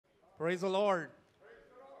Praise the Lord.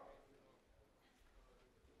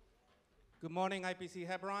 Good morning, IPC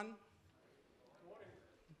Hebron.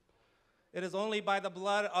 It is only by the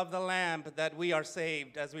blood of the Lamb that we are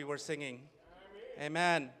saved, as we were singing.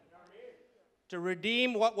 Amen. To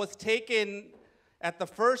redeem what was taken at the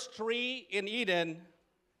first tree in Eden,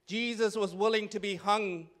 Jesus was willing to be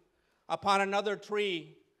hung upon another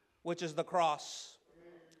tree, which is the cross.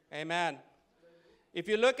 Amen. If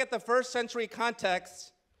you look at the first century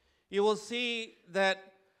context, you will see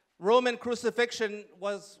that Roman crucifixion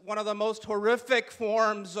was one of the most horrific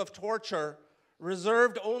forms of torture,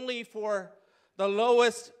 reserved only for the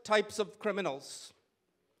lowest types of criminals.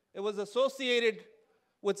 It was associated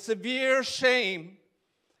with severe shame,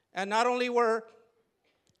 and not only were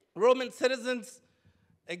Roman citizens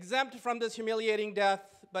exempt from this humiliating death,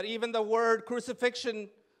 but even the word crucifixion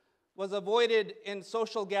was avoided in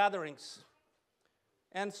social gatherings.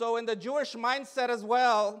 And so in the Jewish mindset as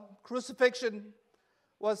well, crucifixion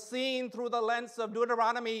was seen through the lens of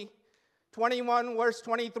Deuteronomy 21, verse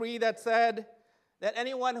 23, that said that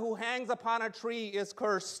anyone who hangs upon a tree is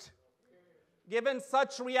cursed. Given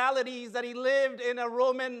such realities that he lived in a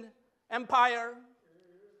Roman Empire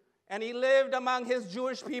and he lived among his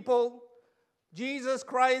Jewish people, Jesus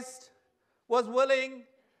Christ was willing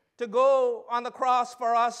to go on the cross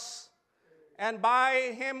for us. And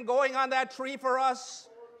by him going on that tree for us,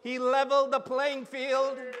 he leveled the playing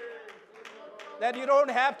field, that you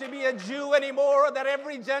don't have to be a Jew anymore, that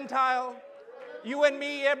every Gentile, you and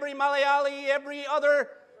me, every Malayali, every other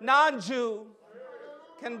non-Jew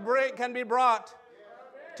can be brought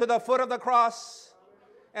to the foot of the cross.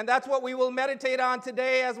 And that's what we will meditate on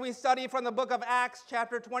today as we study from the book of Acts,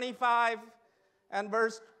 chapter 25, and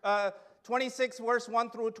verse 26, verse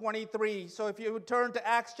 1 through 23. So if you would turn to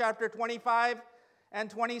Acts chapter 25 and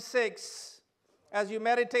 26 as you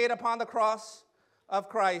meditate upon the cross of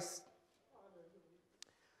Christ.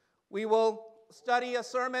 We will study a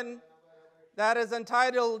sermon that is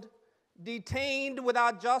entitled, Detained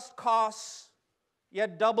Without Just Cause,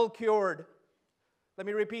 Yet Double Cured. Let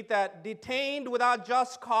me repeat that. Detained without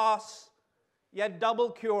just cause, yet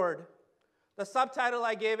double cured. The subtitle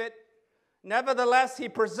I gave it, Nevertheless, he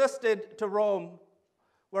persisted to Rome,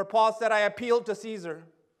 where Paul said, I appealed to Caesar.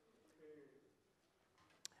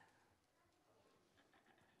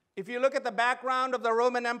 If you look at the background of the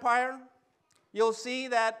Roman Empire, you'll see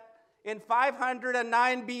that in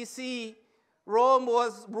 509 BC, Rome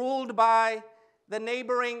was ruled by the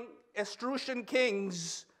neighboring Etruscan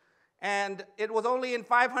kings, and it was only in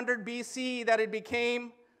 500 BC that it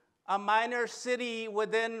became a minor city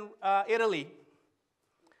within Italy.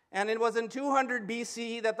 And it was in 200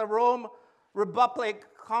 BC that the Rome Republic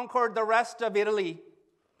conquered the rest of Italy.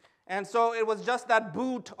 And so it was just that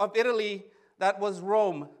boot of Italy that was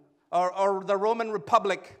Rome, or the Roman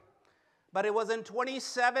Republic. But it was in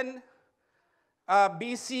 27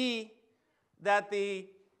 BC that the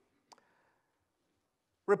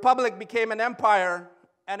Republic became an empire,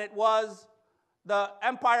 and it was the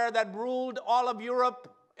empire that ruled all of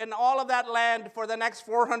Europe and all of that land for the next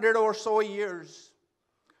 400 or so years.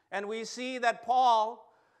 And we see that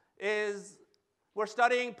we're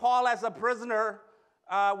studying Paul as a prisoner.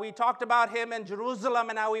 We talked about him in Jerusalem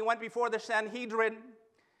and how he went before the Sanhedrin.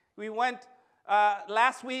 We went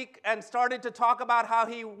last week and started to talk about how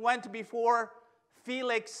he went before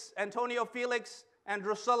Antonio Felix and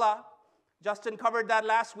Drusilla. Justin covered that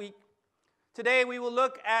last week. Today we will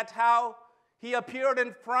look at how he appeared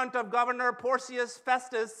in front of Governor Porcius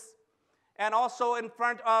Festus and also in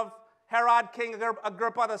front of Herod, King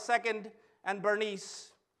Agrippa II, and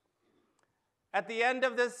Bernice. At the end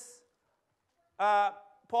of this,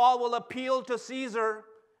 Paul will appeal to Caesar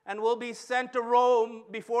and will be sent to Rome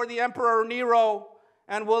before the Emperor Nero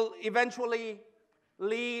and will eventually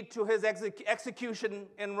lead to his execution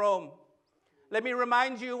in Rome. Let me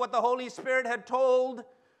remind you what the Holy Spirit had told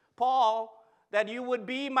Paul, that you would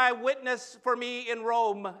be my witness for me in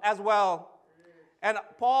Rome as well. And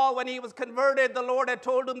Paul, when he was converted, the Lord had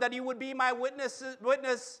told him that you would be my witness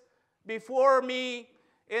before me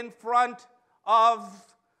in front of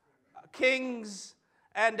kings.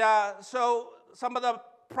 And so some of the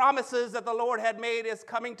promises that the Lord had made is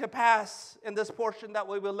coming to pass in this portion that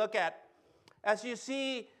we will look at. As you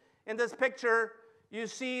see in this picture, you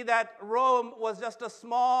see that Rome was just a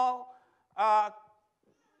small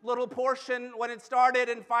little portion when it started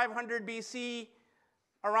in 500 BC,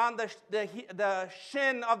 around the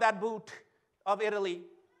shin of that boot of Italy.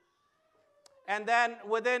 And then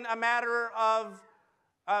within a matter of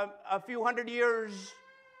a few hundred years,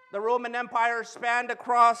 the Roman Empire spanned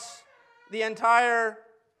across the entire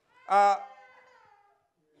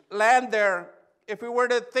land there. if we were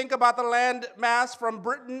to think about the land mass from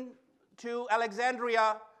Britain to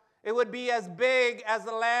Alexandria, it would be as big as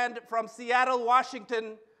the land from Seattle,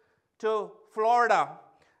 Washington to Florida.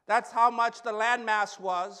 That's how much the land mass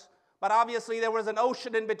was. But obviously there was an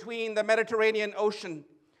ocean in between, the Mediterranean Ocean.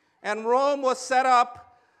 And Rome was set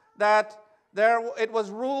up that it was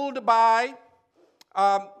ruled by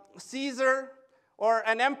Caesar, or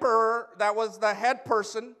an emperor that was the head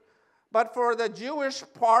person. But for the Jewish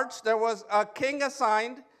parts, there was a king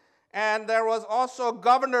assigned, and there was also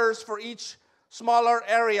governors for each smaller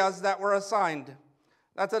areas that were assigned.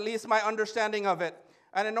 That's at least my understanding of it.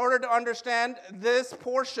 And in order to understand this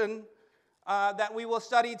portion that we will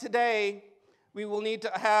study today, we will need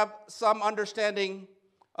to have some understanding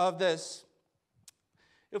of this.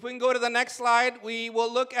 If we can go to the next slide, we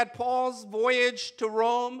will look at Paul's voyage to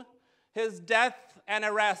Rome, his death and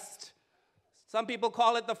arrest. Some people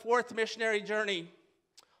call it the fourth missionary journey.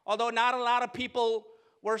 Although not a lot of people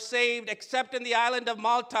were saved except in the island of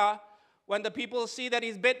Malta, when the people see that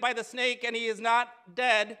he's bit by the snake and he is not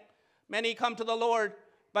dead, many come to the Lord.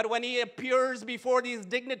 But when he appears before these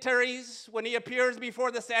dignitaries, when he appears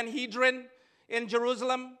before the Sanhedrin in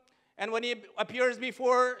Jerusalem, and when he appears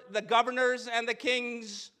before the governors and the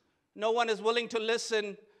kings, no one is willing to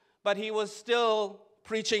listen, but he was still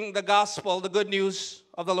preaching the gospel, the good news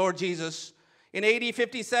of the Lord Jesus. In AD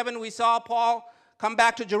 57, we saw Paul come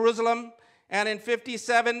back to Jerusalem, and in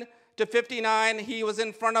 57 to 59, he was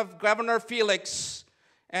in front of Governor Felix,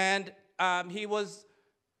 and he was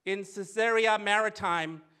in Caesarea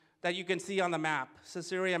Maritime, that you can see on the map,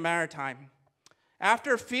 Caesarea Maritime.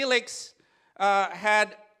 After Felix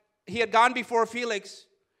had gone before Felix,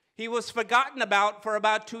 he was forgotten about for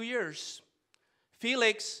about 2 years.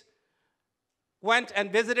 Felix went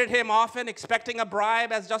and visited him often, expecting a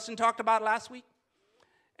bribe, as Justin talked about last week.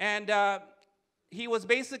 And he was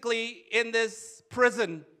basically in this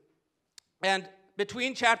prison. And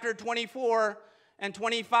between chapter 24 and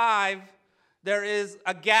 25, there is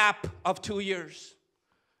a gap of 2 years.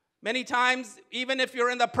 Many times, even if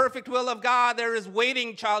you're in the perfect will of God, there is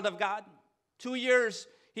waiting, child of God. 2 years,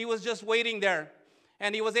 he was just waiting there.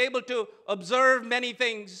 And he was able to observe many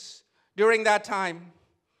things during that time.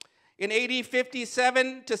 In AD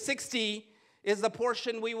 57 to 60 is the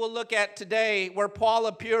portion we will look at today, where Paul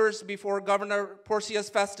appears before Governor Porcius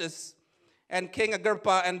Festus and King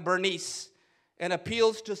Agrippa and Bernice, and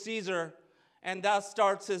appeals to Caesar, and thus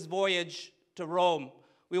starts his voyage to Rome.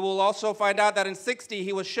 We will also find out that in 60,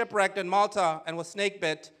 he was shipwrecked in Malta and was snake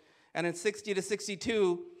bit. And in 60 to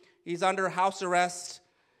 62, he's under house arrest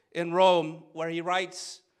in Rome, where he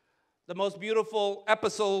writes the most beautiful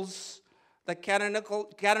epistles, the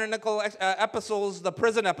canonical epistles, the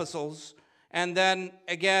prison epistles. And then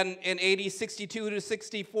again in AD 62 to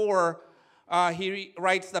 64, he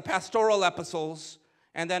writes the pastoral epistles.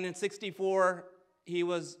 And then in 64, he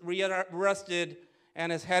was rearrested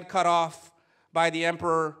and his head cut off by the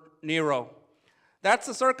Emperor Nero. That's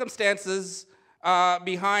the circumstances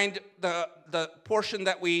behind the portion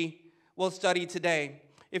that we will study today.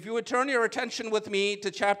 If you would turn your attention with me to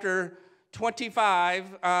chapter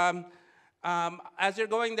 25, as you're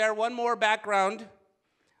going there, one more background.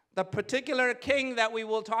 The particular king that we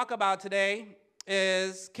will talk about today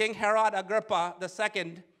is King Herod Agrippa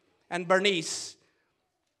II and Bernice.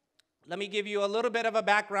 Let me give you a little bit of a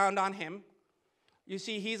background on him. You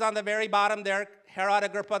see, he's on the very bottom there, Herod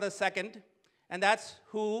Agrippa II, and that's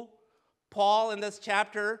who Paul in this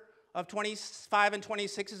chapter of 25 and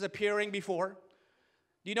 26 is appearing before.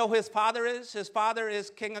 Do you know who his father is? His father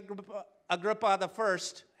is King Agrippa I,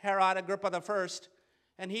 Herod Agrippa I,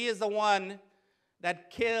 and he is the one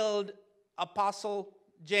that killed Apostle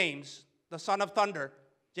James, the son of thunder,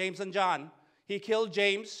 James and John. He killed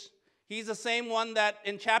James. He's the same one that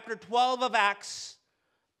in chapter 12 of Acts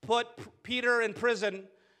put Peter in prison,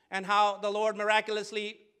 and how the Lord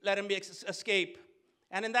miraculously let him escape.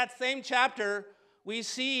 And in that same chapter, we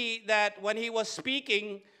see that when he was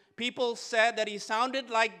speaking, people said that he sounded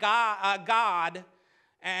like God,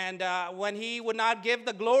 and when he would not give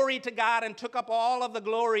the glory to God and took up all of the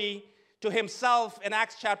glory to himself in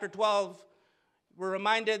Acts chapter 12, we're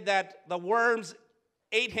reminded that the worms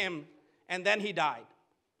ate him, and then he died.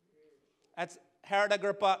 That's Herod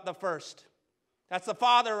Agrippa I. That's the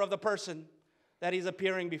father of the person that he's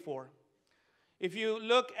appearing before. If you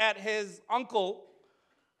look at his uncle,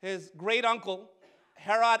 his great uncle,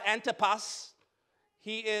 Herod Antipas,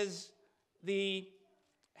 he is the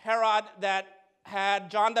Herod that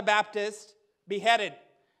had John the Baptist beheaded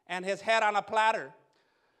and his head on a platter.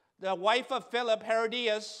 The wife of Philip,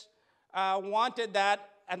 Herodias, wanted that,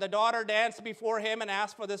 and the daughter danced before him and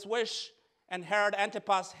asked for this wish, and Herod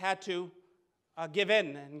Antipas had to give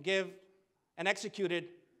in and executed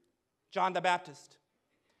John the Baptist.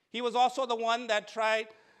 He was also the one that tried,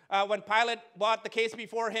 when Pilate brought the case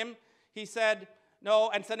before him, he said no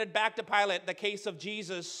and sent it back to Pilate, the case of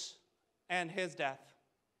Jesus and his death.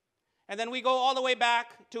 And then we go all the way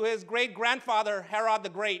back to his great-grandfather, Herod the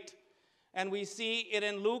Great, and we see it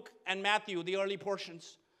in Luke and Matthew, the early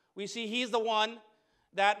portions. We see he's the one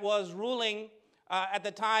that was ruling at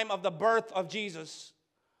the time of the birth of Jesus.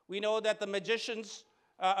 We know that the magicians,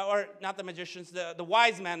 or not the magicians, the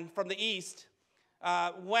wise men from the east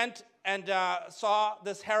went and saw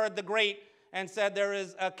this Herod the Great and said, there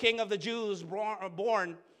is a king of the Jews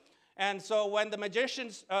born. And so when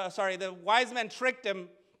the wise men tricked him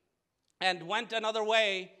and went another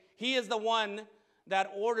way, he is the one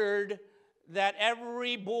that ordered that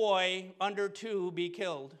every boy under 2 be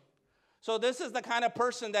killed. So this is the kind of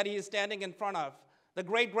person that he is standing in front of. The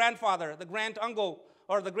great-grandfather, the grand-uncle,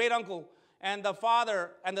 or the great-uncle, and the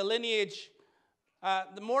father and the lineage.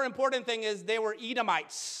 The more important thing is they were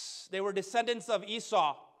Edomites. They were descendants of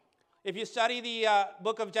Esau. If you study the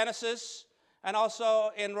book of Genesis, and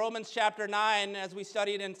also in Romans chapter 9, as we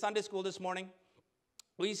studied in Sunday school this morning,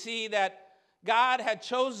 we see that God had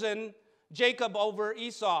chosen Jacob over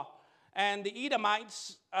Esau. And the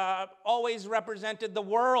Edomites always represented the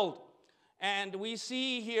world. And we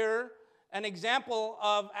see here an example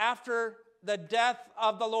of after the death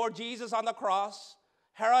of the Lord Jesus on the cross,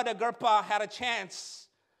 Herod Agrippa had a chance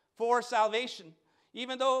for salvation.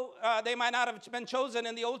 Even though they might not have been chosen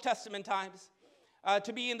in the Old Testament times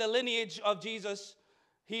to be in the lineage of Jesus,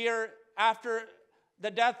 here after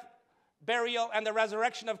the death, burial, and the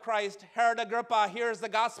resurrection of Christ, Herod Agrippa hears the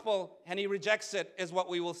gospel and he rejects it, is what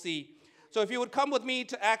we will see. So if you would come with me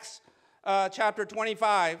to Acts chapter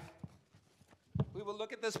 25, we will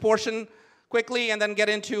look at this portion quickly and then get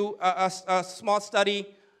into a small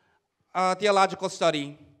study, theological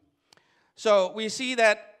study. So we see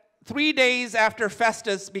that 3 days after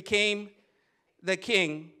Festus became the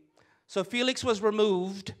king, so Felix was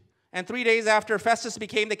removed, and 3 days after Festus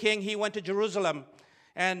became the king, he went to Jerusalem.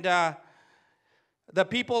 And the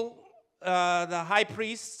people, the high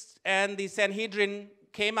priests and the Sanhedrin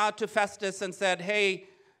came out to Festus and said, hey,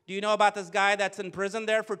 do you know about this guy that's in prison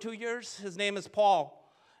there for 2 years? His name is Paul.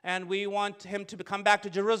 And we want him to come back to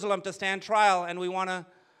Jerusalem to stand trial, and we want to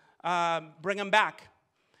bring him back.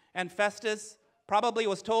 And Festus probably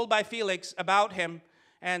was told by Felix about him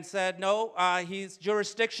and said, no, his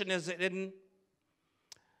jurisdiction was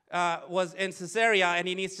in Caesarea, and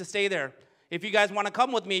he needs to stay there. If you guys want to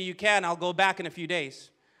come with me, you can. I'll go back in a few days.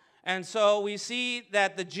 And so we see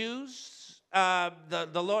that the Jews,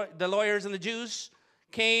 the lawyers and the Jews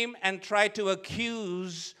came and tried to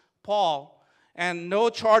accuse Paul, and no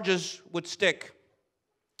charges would stick.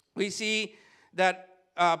 We see that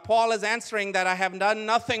Paul is answering that I have done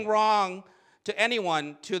nothing wrong to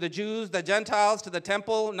anyone, to the Jews, the Gentiles, to the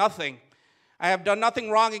temple, nothing. I have done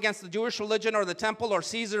nothing wrong against the Jewish religion or the temple or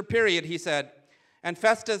Caesar, period, he said. And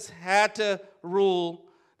Festus had to rule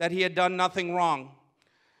that he had done nothing wrong.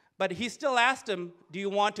 But he still asked him, do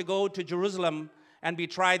you want to go to Jerusalem and be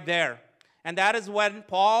tried there? And that is when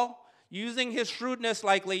Paul, using his shrewdness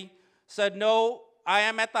likely, said, no, I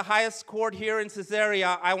am at the highest court here in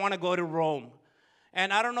Caesarea. I want to go to Rome.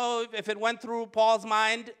 And I don't know if it went through Paul's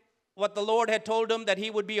mind what the Lord had told him, that he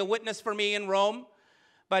would be a witness for me in Rome.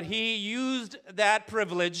 But he used that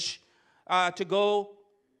privilege to go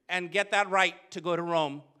and get that right to go to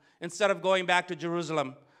Rome instead of going back to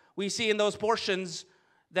Jerusalem. We see in those portions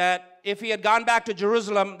that if he had gone back to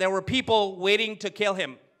Jerusalem, there were people waiting to kill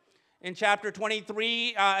him. In chapter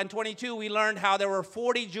 23 and 22, we learned how there were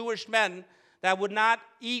 40 Jewish men that would not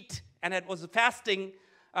eat, and it was fasting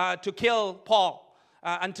to kill Paul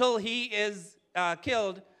until he is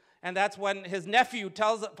killed. And that's when his nephew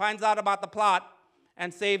finds out about the plot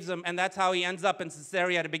and saves him, and that's how he ends up in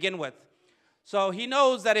Caesarea to begin with. So he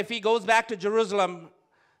knows that if he goes back to Jerusalem,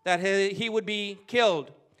 that he would be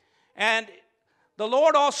killed. And the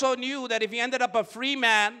Lord also knew that if he ended up a free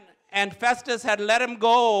man and Festus had let him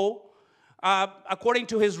go according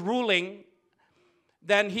to his ruling,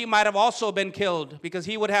 then he might have also been killed, because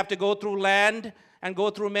he would have to go through land and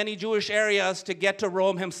go through many Jewish areas to get to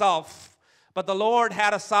Rome himself. But the Lord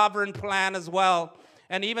had a sovereign plan as well.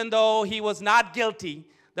 And even though he was not guilty,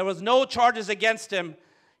 there was no charges against him,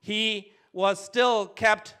 he was still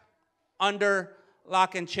kept under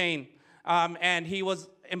lock and chain. And he was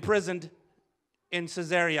imprisoned in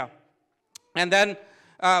Caesarea. And then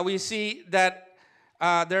we see that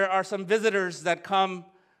there are some visitors that come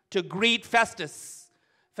to greet Festus.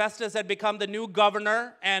 Festus had become the new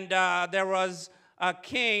governor, and there was a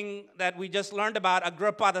king that we just learned about,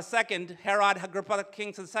 Agrippa II, Herod Agrippa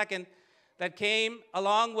King II, that came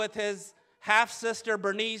along with his half-sister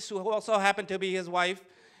Bernice, who also happened to be his wife,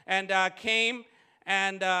 and came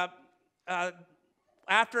and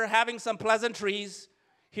after having some pleasantries,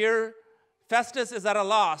 here Festus is at a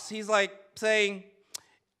loss. He's like saying,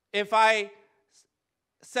 if I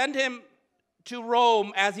send him to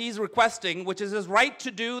Rome as he's requesting, which is his right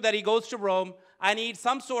to do that he goes to Rome, I need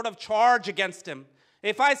some sort of charge against him.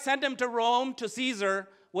 If I send him to Rome, to Caesar,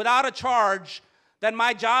 without a charge, then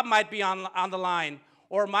my job might be on the line,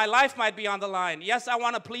 or my life might be on the line. Yes, I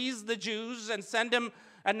want to please the Jews and send him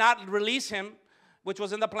and not release him, which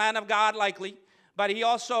was in the plan of God likely, but he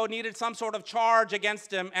also needed some sort of charge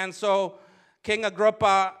against him, and so King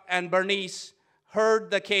Agrippa and Bernice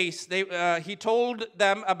heard the case. He told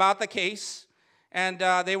them about the case, and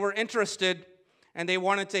they were interested, and they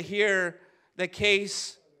wanted to hear the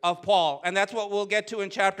case of Paul. And that's what we'll get to in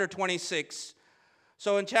chapter 26.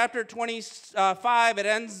 So in chapter 25, it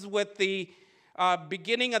ends with the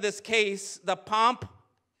beginning of this case, the pomp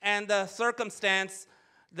and the circumstance,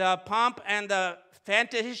 the pomp and the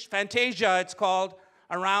fantasia, it's called,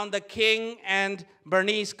 around the king and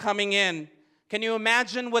Bernice coming in. Can you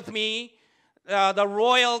imagine with me the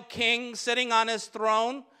royal king sitting on his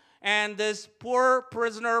throne and this poor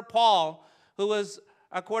prisoner Paul, who was,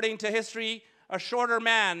 according to history, a shorter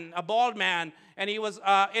man, a bald man, and he was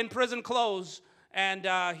in prison clothes, and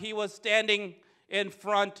he was standing in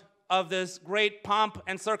front of this great pomp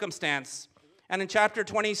and circumstance. And in chapter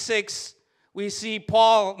 26, we see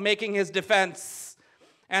Paul making his defense.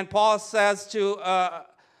 And Paul says to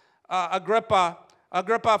Agrippa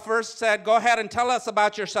first said, go ahead and tell us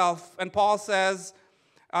about yourself. And Paul says,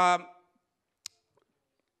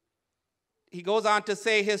 he goes on to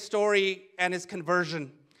say his story and his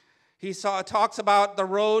conversion. He talks about the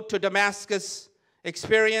road to Damascus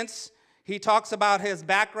experience. He talks about his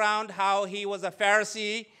background, how he was a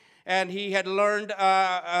Pharisee, and he had learned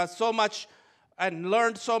so much and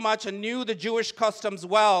knew the Jewish customs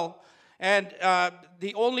well. And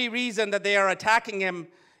the only reason that they are attacking him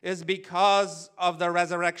is because of the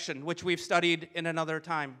resurrection, which we've studied in another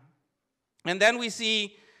time. And then we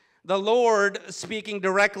see the Lord speaking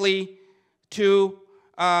directly to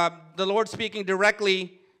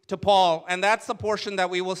Paul, and that's the portion that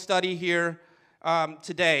we will study here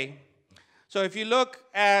today. So if you look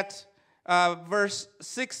at verse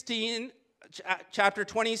 16, chapter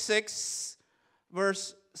 26,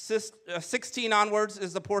 verse 16 onwards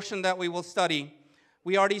is the portion that we will study.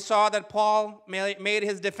 We already saw that Paul made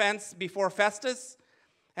his defense before Festus,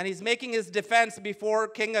 and he's making his defense before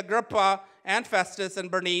King Agrippa and Festus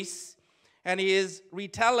and Bernice, and he is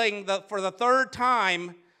retelling for the third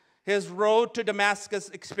time his road to Damascus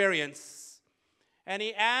experience. And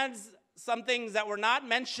he adds some things that were not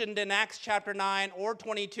mentioned in Acts chapter 9 or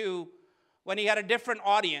 22 when he had a different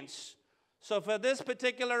audience. So for this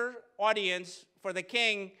particular audience, for the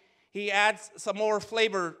king, he adds some more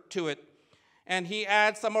flavor to it. And he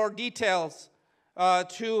adds some more details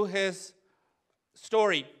to his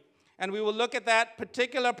story. And we will look at that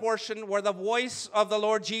particular portion where the voice of the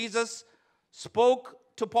Lord Jesus spoke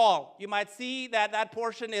to Paul. You might see that that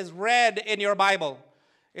portion is red in your Bible.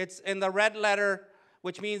 It's in the red letter,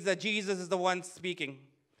 which means that Jesus is the one speaking.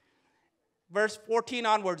 Verse 14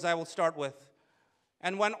 onwards, I will start with.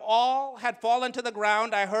 And when all had fallen to the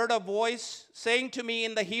ground, I heard a voice saying to me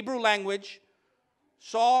in the Hebrew language,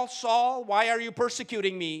 Saul, Saul, why are you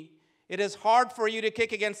persecuting me? It is hard for you to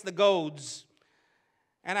kick against the goads.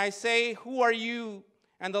 And I say, who are you?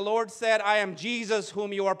 And the Lord said, I am Jesus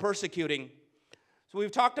whom you are persecuting. So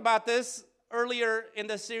we've talked about this earlier in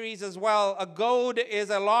the series as well. A goad is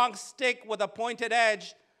a long stick with a pointed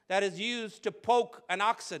edge that is used to poke an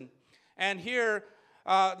oxen. And here,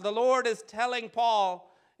 the Lord is telling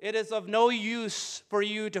Paul, it is of no use for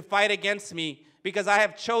you to fight against me because I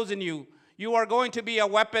have chosen you. You are going to be a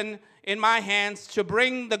weapon in my hands to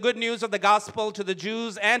bring the good news of the gospel to the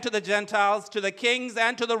Jews and to the Gentiles, to the kings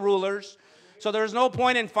and to the rulers. So there's no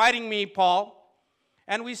point in fighting me, Paul.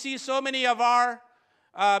 And we see so many of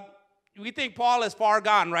we think Paul is far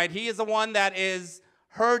gone, right? He is the one that is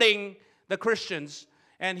hurting the Christians.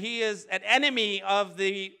 And he is an enemy of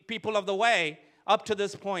the people of the way up to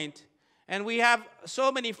this point. And we have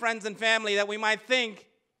so many friends and family that we might think,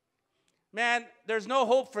 man, there's no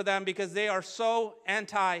hope for them because they are so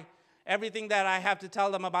anti everything that I have to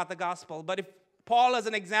tell them about the gospel. But if Paul is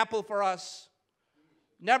an example for us,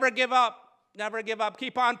 never give up,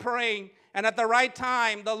 keep on praying. And at the right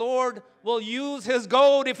time, the Lord will use his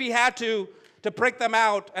goad if he had to prick them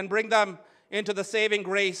out and bring them into the saving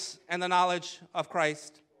grace and the knowledge of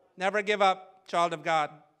Christ. Never give up. child of God.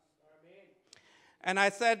 And I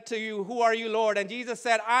said to you, who are you, Lord? And Jesus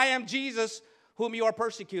said, I am Jesus whom you are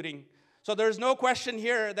persecuting. So there's no question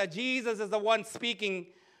here that Jesus is the one speaking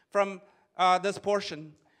from this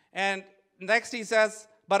portion. And next he says,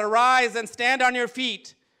 but arise and stand on your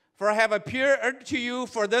feet, for I have appeared to you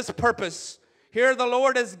for this purpose. Here the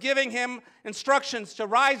Lord is giving him instructions to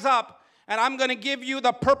rise up, and I'm going to give you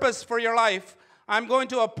the purpose for your life. I'm going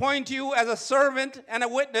to appoint you as a servant and a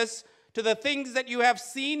witness to the things that you have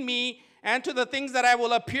seen me and to the things that I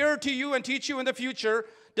will appear to you and teach you in the future,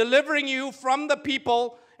 delivering you from the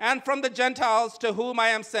people and from the Gentiles to whom I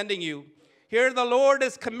am sending you. Here the Lord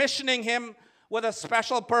is commissioning him with a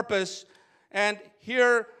special purpose. And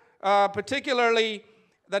here particularly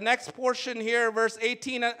the next portion here, verse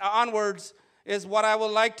 18 onwards, is what I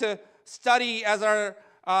would like to study as our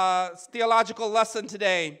theological lesson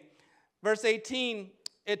today. Verse 18,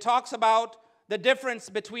 it talks about the difference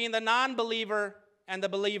between the non-believer and the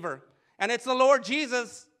believer. And it's the Lord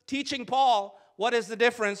Jesus teaching Paul what is the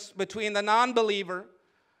difference between the non-believer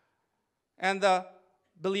and the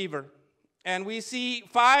believer. And we see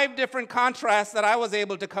 5 different contrasts that I was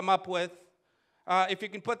able to come up with. If you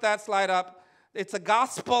can put that slide up. It's a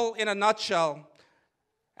gospel in a nutshell.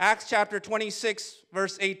 Acts chapter 26,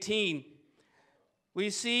 verse 18. We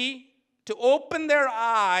see to open their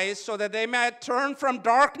eyes so that they might turn from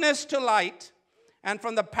darkness to light and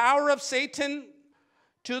from the power of Satan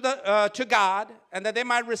to God, and that they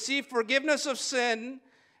might receive forgiveness of sin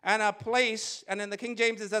and a place, and in the King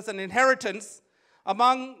James it says an inheritance,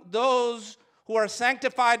 among those who are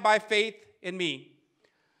sanctified by faith in me.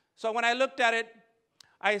 So when I looked at it,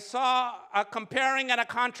 I saw a comparing and a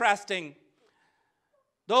contrasting.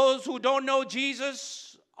 Those who don't know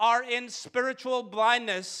Jesus are in spiritual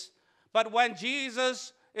blindness, but when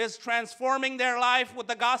Jesus is transforming their life with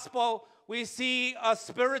the gospel, we see a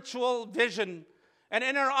spiritual vision, an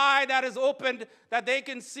inner eye that is opened, that they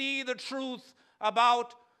can see the truth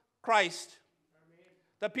about Christ. Amen.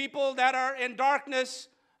 The people that are in darkness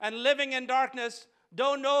and living in darkness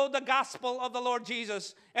don't know the gospel of the Lord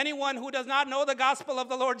Jesus. Anyone who does not know the gospel of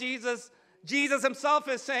the Lord Jesus, Jesus himself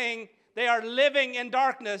is saying they are living in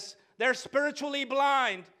darkness. They're spiritually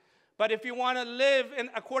blind. But if you want to live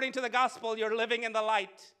according to the gospel, you're living in the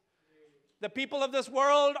light. The people of this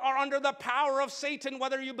world are under the power of Satan,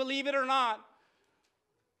 whether you believe it or not.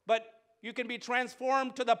 But you can be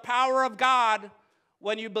transformed to the power of God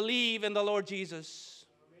when you believe in the Lord Jesus.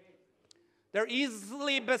 They're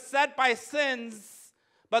easily beset by sins,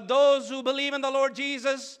 but those who believe in the Lord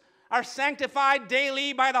Jesus are sanctified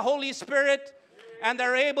daily by the Holy Spirit, and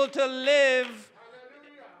they're able to live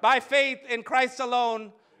by faith in Christ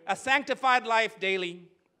alone, a sanctified life daily.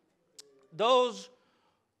 The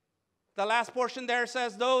last portion there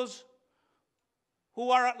says, those who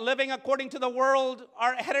are living according to the world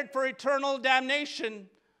are headed for eternal damnation,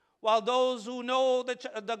 while those who know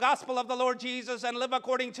the gospel of the Lord Jesus and live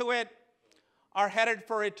according to it are headed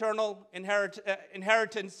for eternal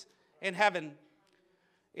inheritance in heaven.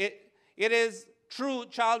 It is true,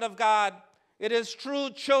 child of God. It is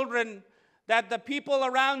true, children, that the people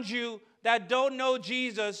around you that don't know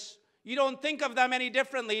Jesus, you don't think of them any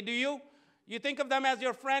differently, do you? You think of them as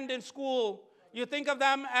your friend in school. You think of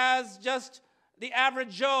them as just the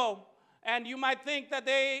average Joe, and you might think that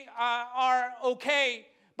they are okay,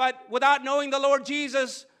 but without knowing the Lord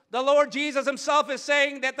Jesus himself is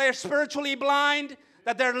saying that they're spiritually blind,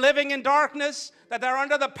 that they're living in darkness, that they're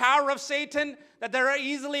under the power of Satan, that they're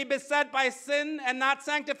easily beset by sin and not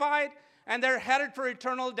sanctified, and they're headed for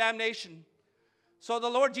eternal damnation. So the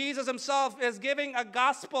Lord Jesus himself is giving a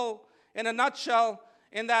gospel in a nutshell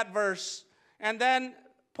in that verse. And then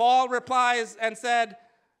Paul replies and said,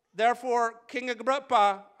 therefore, King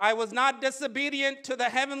Agrippa, I was not disobedient to the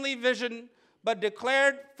heavenly vision, but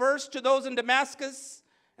declared first to those in Damascus,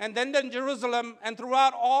 and then in Jerusalem, and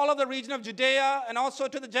throughout all of the region of Judea, and also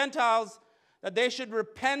to the Gentiles, that they should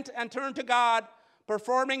repent and turn to God,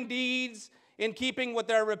 performing deeds in keeping with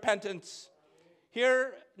their repentance.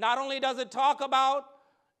 Here, not only does it talk about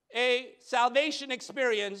a salvation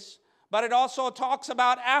experience, but it also talks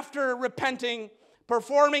about after repenting,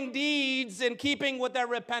 performing deeds in keeping with their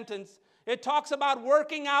repentance. It talks about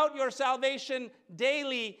working out your salvation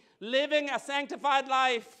daily, living a sanctified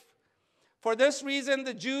life. For this reason,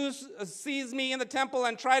 the Jews seized me in the temple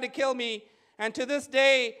and tried to kill me. And to this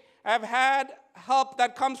day, I've had help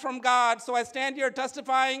that comes from God. So I stand here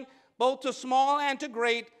testifying both to small and to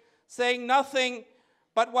great, saying nothing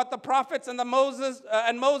but what the prophets and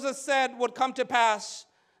Moses said would come to pass,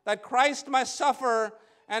 that Christ must suffer,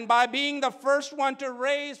 and by being the first one to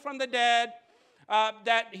raise from the dead,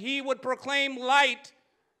 that he would proclaim light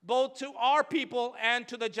both to our people and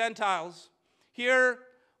to the Gentiles. Here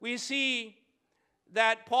we see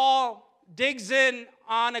that Paul digs in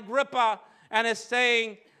on Agrippa and is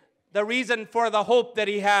saying the reason for the hope that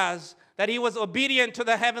he has, that he was obedient to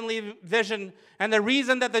the heavenly vision, and the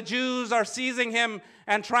reason that the Jews are seizing him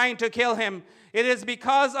and trying to kill him. It is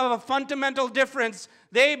because of a fundamental difference.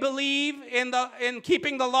 They believe in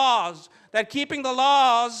keeping the laws,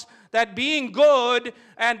 that being good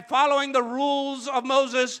and following the rules of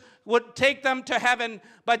Moses would take them to heaven.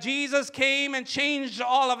 But Jesus came and changed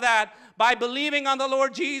all of that. By believing on the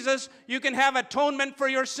Lord Jesus, you can have atonement for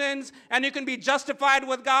your sins, and you can be justified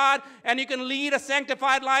with God, and you can lead a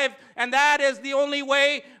sanctified life. And that is the only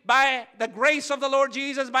way, by the grace of the Lord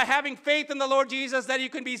Jesus, by having faith in the Lord Jesus, that you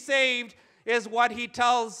can be saved, is what he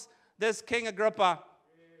tells this King Agrippa.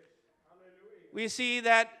 We see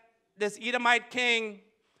that this Edomite king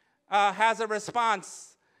has a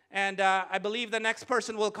response. And I believe the next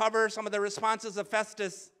person will cover some of the responses of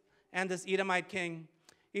Festus and this Edomite king.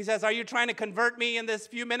 He says, are you trying to convert me in this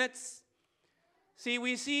few minutes? See,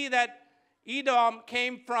 we see that Edom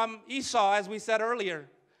came from Esau, as we said earlier.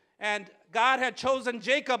 And God had chosen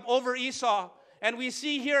Jacob over Esau. And we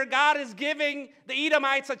see here God is giving the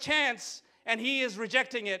Edomites a chance, and he is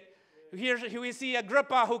rejecting it. Here we see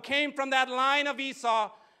Agrippa, who came from that line of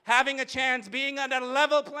Esau, having a chance, being on a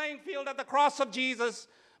level playing field at the cross of Jesus.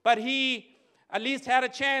 But he at least had a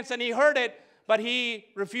chance, and he heard it, but he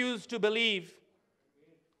refused to believe.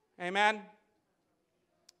 Amen.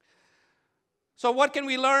 So what can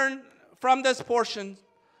we learn from this portion?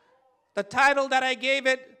 The title that I gave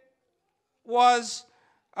it was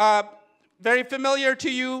very familiar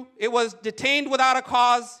to you. It was Detained Without a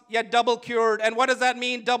Cause, Yet Double Cured. And what does that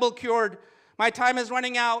mean, double cured? My time is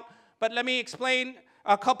running out, but let me explain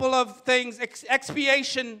a couple of things.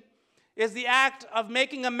 Expiation is the act of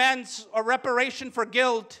making amends or reparation for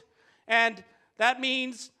guilt. And that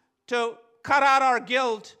means to cut out our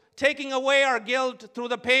guilt, taking away our guilt through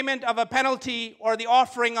the payment of a penalty or the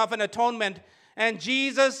offering of an atonement. And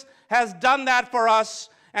Jesus has done that for us.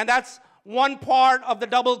 And that's one part of the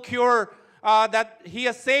double cure, that he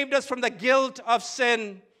has saved us from the guilt of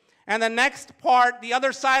sin. And the next part, the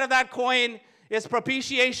other side of that coin, is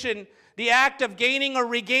propitiation, the act of gaining or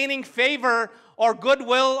regaining favor or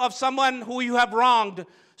goodwill of someone who you have wronged.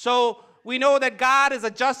 So we know that God is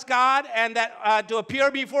a just God, and that to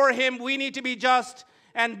appear before him, we need to be just.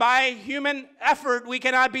 And by human effort, we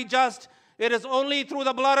cannot be just. It is only through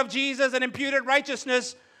the blood of Jesus and imputed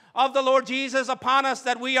righteousness of the Lord Jesus upon us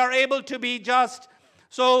that we are able to be just.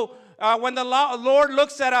 So when the Lord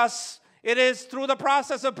looks at us, it is through the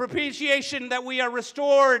process of propitiation that we are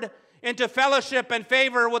restored into fellowship and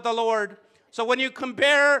favor with the Lord. So when you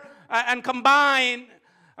compare and combine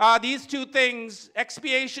these two things,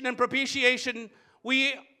 expiation and propitiation,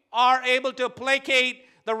 we are able to placate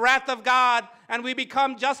the wrath of God, and we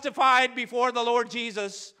become justified before the Lord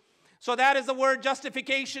Jesus. So that is the word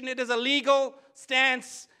justification. It is a legal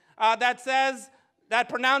stance that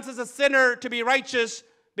pronounces a sinner to be righteous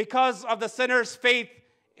because of the sinner's faith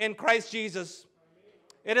in Christ Jesus.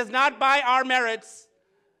 It is not by our merits.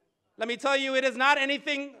 Let me tell you, it is not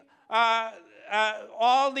anything,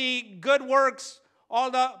 all the good works,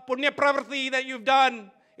 all the punya pravrti that you've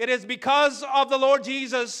done. It is because of the Lord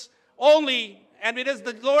Jesus only. And it is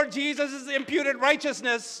the Lord Jesus' imputed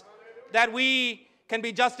righteousness that we can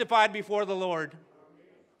be justified before the Lord.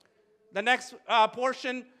 The next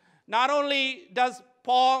portion, not only does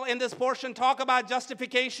Paul in this portion talk about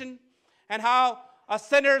justification and how a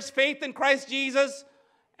sinner's faith in Christ Jesus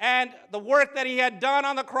and the work that he had done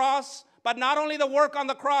on the cross, but not only the work on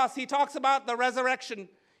the cross, he talks about the resurrection.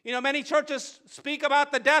 You know, many churches speak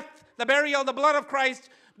about the death, the burial, the blood of Christ,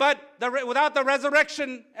 but without the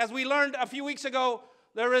resurrection, as we learned a few weeks ago,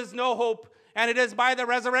 there is no hope. And it is by the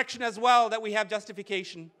resurrection as well that we have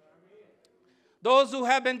justification. Those who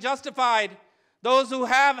have been justified, those who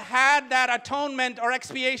have had that atonement or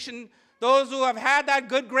expiation, those who have had that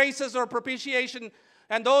good graces or propitiation,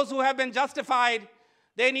 and those who have been justified,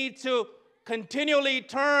 they need to continually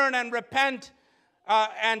turn and repent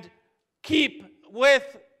and keep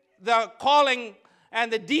with the calling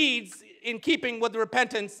and the deeds in keeping with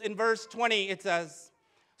repentance. In verse 20 it says,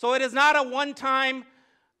 so it is not a one-time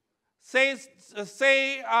say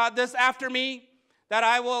this after me, that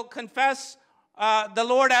I will confess the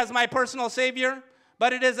Lord as my personal Savior,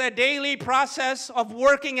 but it is a daily process of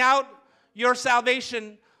working out your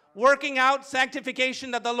salvation, working out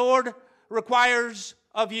sanctification that the Lord requires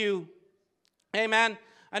of you. Amen.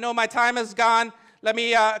 I know my time is gone. Let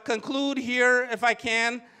me conclude here, if I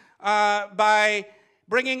can, by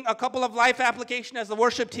bringing a couple of life application as the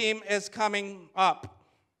worship team is coming up.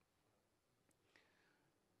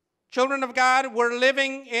 Children of God, we're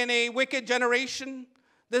living in a wicked generation.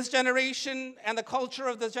 This generation and the culture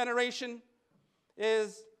of this generation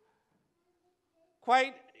is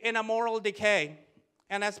quite in a moral decay.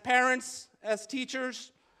 And as parents, as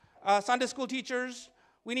teachers, Sunday school teachers,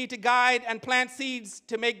 we need to guide and plant seeds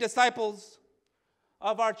to make disciples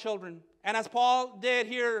of our children. And as Paul did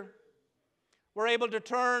here, we're able to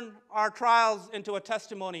turn our trials into a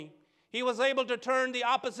testimony. He was able to turn the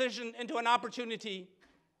opposition into an opportunity.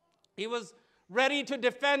 He was ready to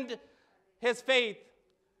defend his faith.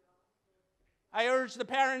 I urge the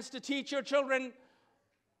parents to teach your children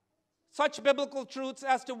such biblical truths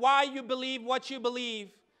as to why you believe what you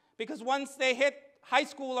believe. Because once they hit high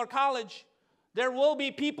school or college, there will be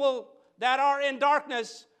people that are in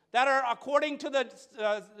darkness, that are according to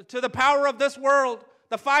the power of this world.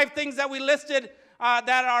 The 5 things that we listed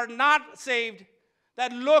that are not saved,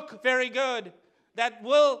 that look very good, that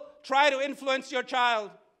will try to influence your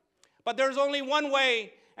child. But there's only one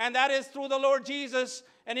way, and that is through the Lord Jesus.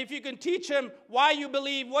 And if you can teach him why you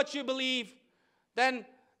believe what you believe, then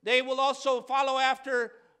they will also follow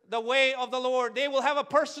after the way of the Lord. They will have a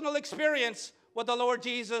personal experience with the Lord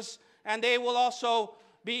Jesus, and they will also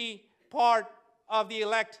be part of the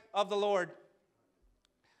elect of the Lord.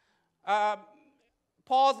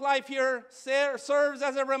 Paul's life here serves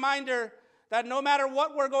as a reminder that no matter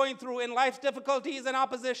what we're going through in life's difficulties and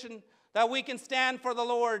opposition, that we can stand for the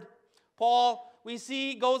Lord. Paul, we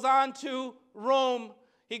see, goes on to Rome.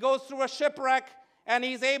 He goes through a shipwreck, and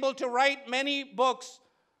he's able to write many books,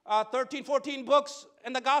 13, 14 books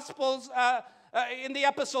in the Gospels, in the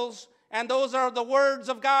epistles, and those are the words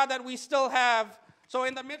of God that we still have. So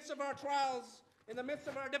in the midst of our trials, in the midst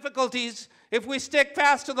of our difficulties, if we stick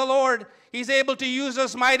fast to the Lord, he's able to use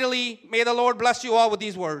us mightily. May the Lord bless you all with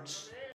these words.